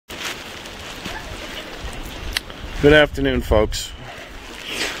Good afternoon, folks.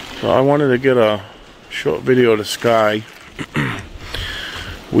 So I wanted to get a short video of the sky.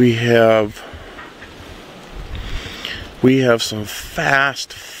 we have some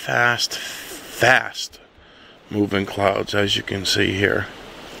fast moving clouds, as you can see here.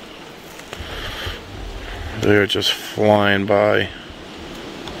 They're just flying by.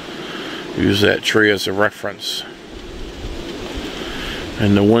 Use that tree as a reference.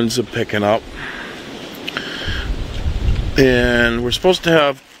 And the winds are picking up. And we're supposed to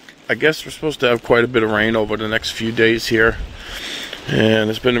have, I guess we're supposed to have quite a bit of rain over the next few days here. And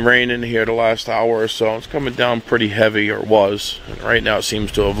it's been raining here the last hour or so. It's coming down pretty heavy, or was. And right now it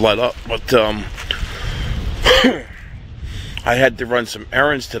seems to have let up. But I had to run some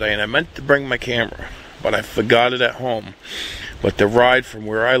errands today, and I meant to bring my camera, but I forgot it at home. But the ride from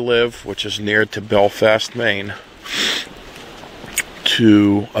where I live, which is near to Belfast, Maine,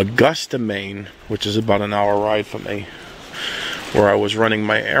 to Augusta, Maine, which is about an hour ride from me, where I was running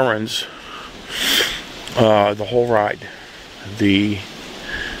my errands, the whole ride,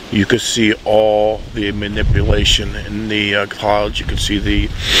 you could see all the manipulation in the clouds. You could see the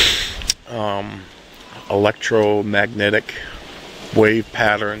electromagnetic wave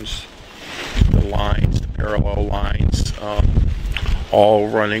patterns, the lines, the parallel lines, all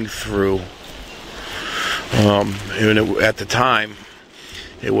running through. At the time,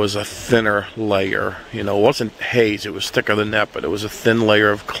 it was a thinner layer. You know, it wasn't haze, it was thicker than that, but it was a thin layer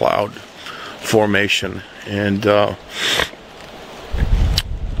of cloud formation. And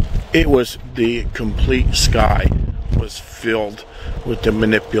it was, the complete sky was filled with the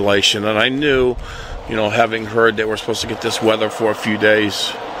manipulation. And I knew, you know, having heard that we're supposed to get this weather for a few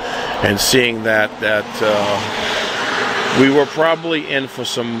days, and seeing that we were probably in for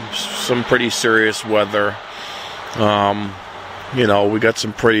some pretty serious weather. You know, we got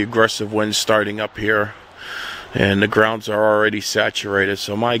some pretty aggressive winds starting up here, and the grounds are already saturated.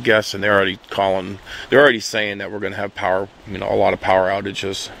 So my guess, and they're already saying that we're going to have power, you know, a lot of power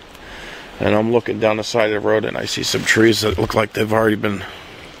outages. And I'm looking down the side of the road, and I see some trees that look like they've already been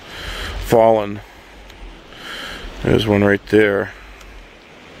fallen. There's one right there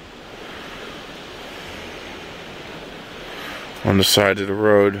on the side of the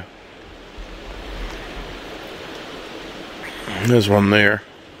road. There's one there.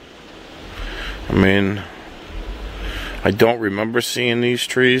 I mean, I don't remember seeing these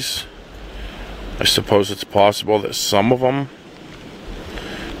trees. I suppose it's possible that some of them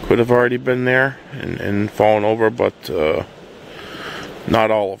could have already been there and fallen over, but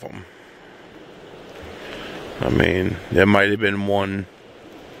not all of them. I mean, there might have been one,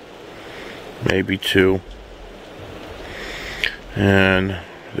 maybe two. And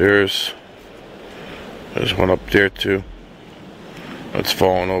there's one up there too. It's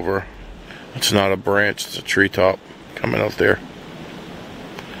falling over. It's not a branch, it's a treetop coming out there.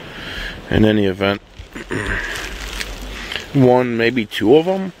 In any event, one, maybe two of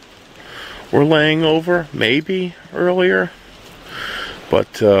them were laying over, maybe earlier.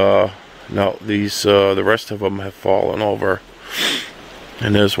 But no, these the rest of them have fallen over.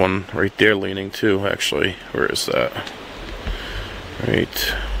 And there's one right there leaning too, actually. Where is that?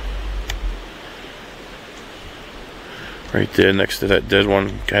 Right there next to that dead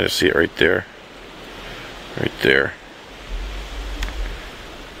one. Kind of see it right there. Right there.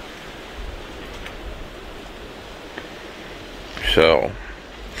 So,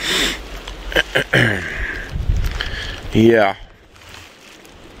 yeah.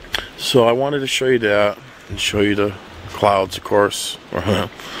 So I wanted to show you that, and show you the clouds, of course.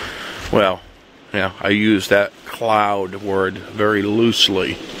 Well, yeah, I use that cloud word very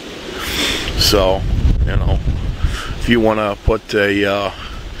loosely. So, you know, if you want to put a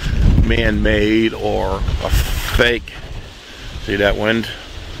man-made or a fake, see that wind?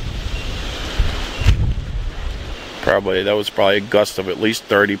 That was probably a gust of at least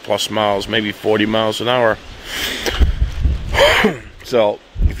 30 plus miles, maybe 40 miles an hour. So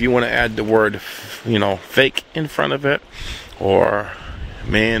if you want to add the word, you know, fake in front of it, or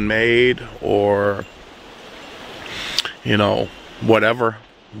man-made, or, you know, whatever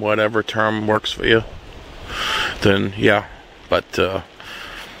term works for you, then yeah. But the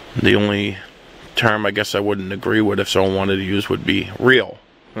only term I guess I wouldn't agree with if someone wanted to use would be real,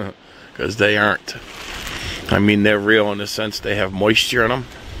 because they aren't. I mean, they're real in the sense they have moisture in them,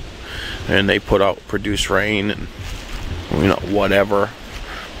 and they produce rain, and, you know, whatever,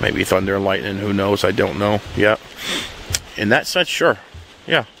 maybe thunder and lightning, who knows, I don't know. Yeah, in that sense, sure,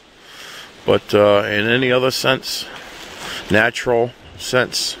 yeah. But in any other sense, natural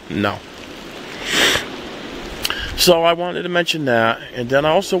sense, no. So I wanted to mention that, and then I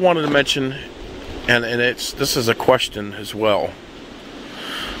also wanted to mention and this is a question as well.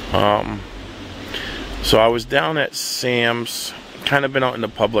 So I was down at Sam's, kind of been out in the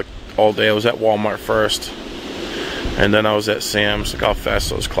public all day. I was at Walmart first, and then I was at Sam's. Look how fast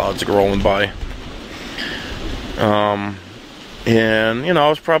those clouds are rolling by. And you know, I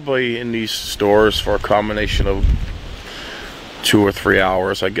was probably in these stores for a combination of 2 or 3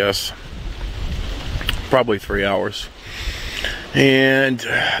 hours, I guess. Probably 3 hours. And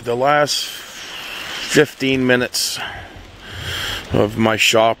the last 15 minutes of my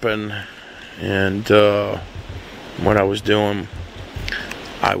shopping and what I was doing,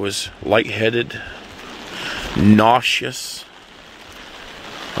 I was lightheaded, nauseous.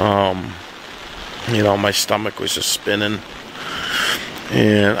 You know, my stomach was just spinning,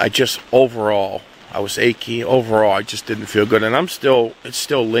 and I just overall, I was achy. Overall, I just didn't feel good, and it's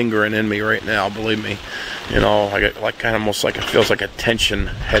still lingering in me right now. Believe me, you know, I get like kind of almost like it feels like a tension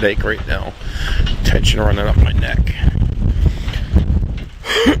headache right now, tension running up my neck.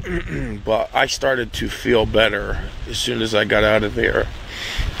 But I started to feel better as soon as I got out of there.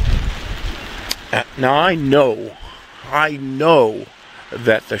 Now I know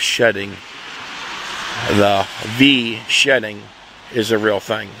that the shedding, the V shedding, is a real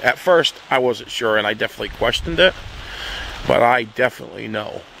thing. At first, I wasn't sure, and I definitely questioned it. But I definitely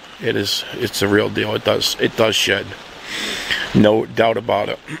know it's a real deal. It does shed, no doubt about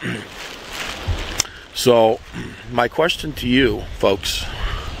it. So, my question to you, folks,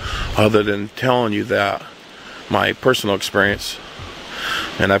 other than telling you that my personal experience,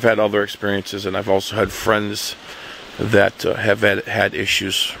 and I've had other experiences, and I've also had friends that have had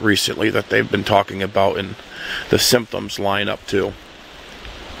issues recently that they've been talking about, and the symptoms line up too.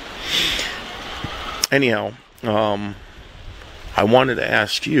 Anyhow, I wanted to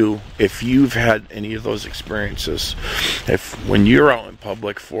ask you if you've had any of those experiences. If when you're out in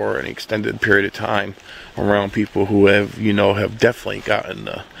public for an extended period of time around people who have definitely gotten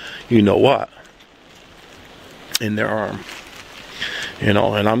the what in their arm. You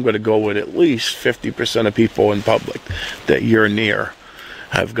know, and I'm going to go with at least 50% of people in public that you're near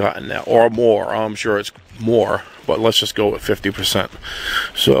have gotten that, or more. I'm sure it's more, but let's just go with 50%.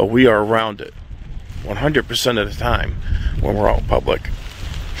 So we are around it 100% of the time when we're out in public.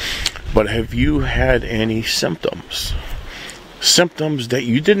 But have you had any symptoms? Symptoms that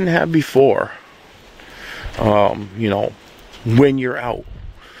you didn't have before, you know, when you're out.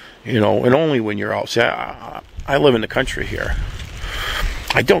 You know, and only when you're out. See, I live in the country here.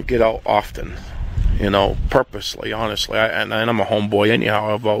 I don't get out often, you know, purposely, honestly. And I'm a homeboy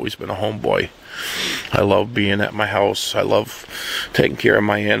anyhow. I've always been a homeboy. I love being at my house. I love taking care of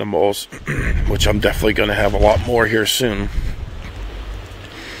my animals, which I'm definitely going to have a lot more here soon.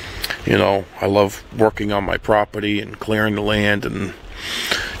 You know, I love working on my property and clearing the land, and,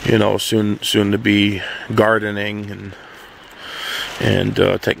 you know, soon to be gardening and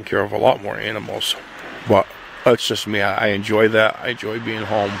taking care of a lot more animals. But that's just me. I enjoy that. I enjoy being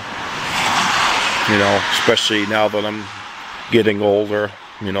home. You know, especially now that I'm getting older.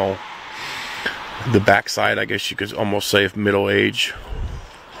 You know, the backside, I guess you could almost say, of middle age.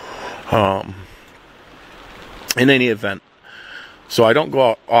 In any event, so I don't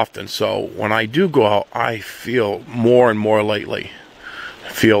go out often. So when I do go out, I feel more and more lately.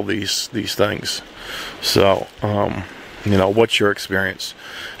 Feel these things. So, you know, what's your experience?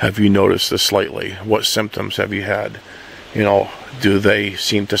 Have you noticed this lately? What symptoms have you had? You know, do they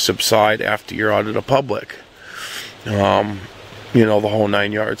seem to subside after you're out of the public? You know, the whole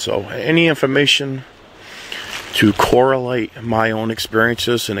 9 yards. So any information to correlate my own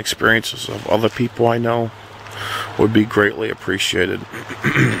experiences and experiences of other people I know would be greatly appreciated.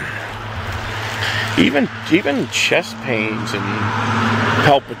 Even chest pains and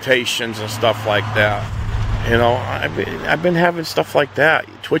palpitations and stuff like that. You know, I've been having stuff like that,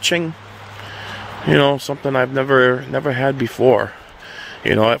 twitching. You know, something I've never had before.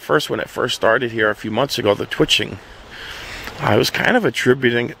 You know, at first, when it first started here a few months ago, the twitching, I was kind of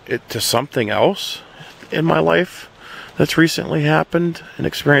attributing it to something else in my life that's recently happened, an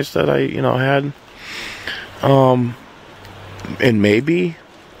experience that I, had. And maybe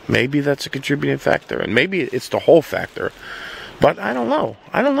that's a contributing factor, and maybe it's the whole factor. But I don't know.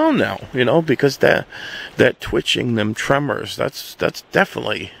 I don't know now, because that twitching, them tremors, that's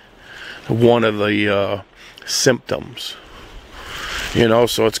definitely one of the symptoms.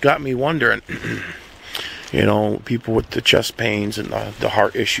 So it's got me wondering, people with the chest pains and the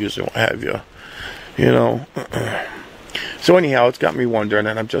heart issues and what have you, So anyhow, it's got me wondering,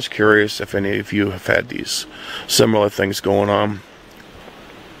 and I'm just curious if any of you have had these similar things going on.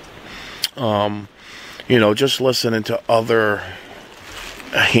 Just listening to other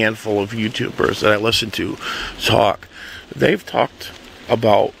a handful of YouTubers that I listen to talk, they've talked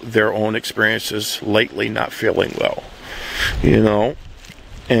about their own experiences lately not feeling well, you know,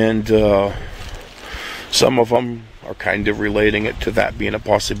 and some of them are kind of relating it to that being a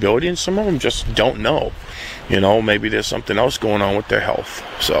possibility, and some of them just don't know, you know, maybe there's something else going on with their health.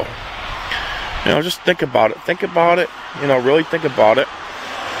 So, you know, just think about it, you know, really think about it,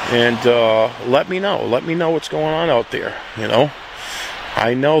 and let me know what's going on out there, you know.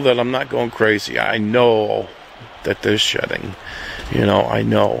 I know that I'm not going crazy. I know that there's shedding, you know, I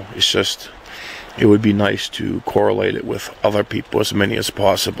know. It's just, it would be nice to correlate it with other people, as many as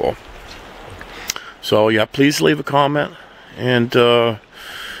possible. So yeah, please leave a comment, and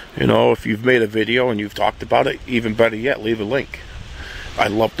you know, if you've made a video and you've talked about it, even better yet, leave a link.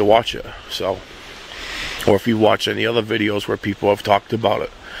 I'd love to watch it. So, or if you watch any other videos where people have talked about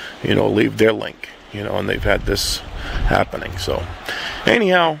it, you know, leave their link, you know, and they've had this happening. So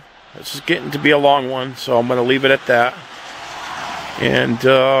anyhow, this is getting to be a long one, so I'm going to leave it at that. And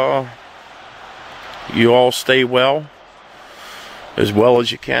you all stay well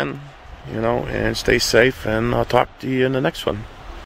as you can, you know, and stay safe, and I'll talk to you in the next one.